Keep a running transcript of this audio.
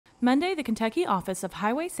Monday, the Kentucky Office of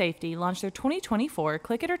Highway Safety launched their 2024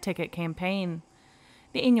 Click It or Ticket campaign.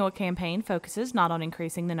 The annual campaign focuses not on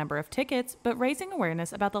increasing the number of tickets, but raising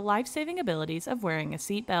awareness about the life-saving abilities of wearing a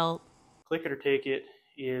seatbelt. Click It or Ticket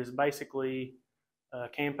is basically a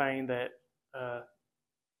campaign that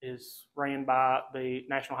is ran by the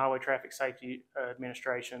National Highway Traffic Safety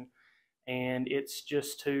Administration, and it's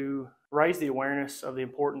just to raise the awareness of the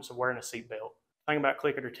importance of wearing a seatbelt. The thing about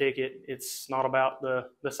Click It or Ticket, it's not about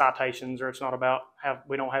the citations, or it's not about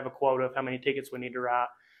we don't have a quota of how many tickets we need to write,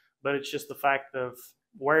 but it's just the fact of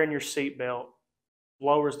wearing your seatbelt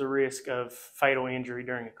lowers the risk of fatal injury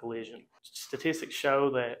during a collision. Statistics show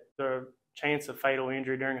that the chance of fatal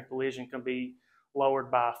injury during a collision can be lowered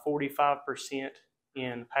by 45%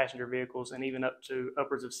 in passenger vehicles and even up to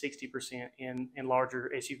upwards of 60% in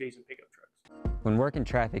larger SUVs and pickup trucks. When working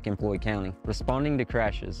traffic in Floyd County, responding to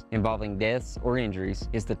crashes involving deaths or injuries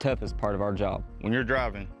is the toughest part of our job. When you're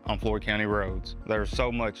driving on Floyd County roads, there's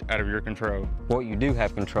so much out of your control. What you do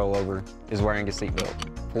have control over is wearing a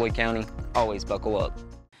seatbelt. Floyd County, always buckle up.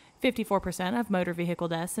 54% of motor vehicle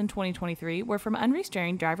deaths in 2023 were from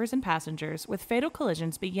unrestrained drivers and passengers, with fatal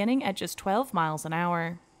collisions beginning at just 12 miles an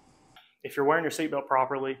hour. If you're wearing your seatbelt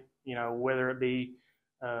properly, whether it be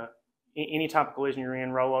any type of collision you're in,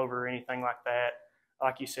 rollover, or anything like that,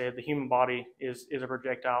 like you said, the human body is a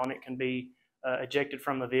projectile, and it can be ejected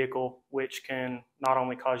from the vehicle, which can not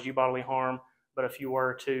only cause you bodily harm, but if you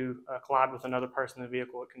were to collide with another person in the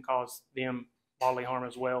vehicle, it can cause them bodily harm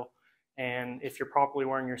as well. And if you're properly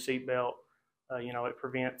wearing your seatbelt, it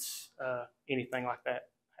prevents anything like that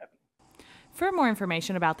happening. For more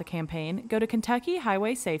information about the campaign, go to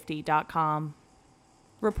KentuckyHighwaySafety.com.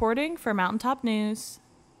 Reporting for Mountaintop News,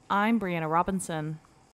 I'm Brianna Robinson.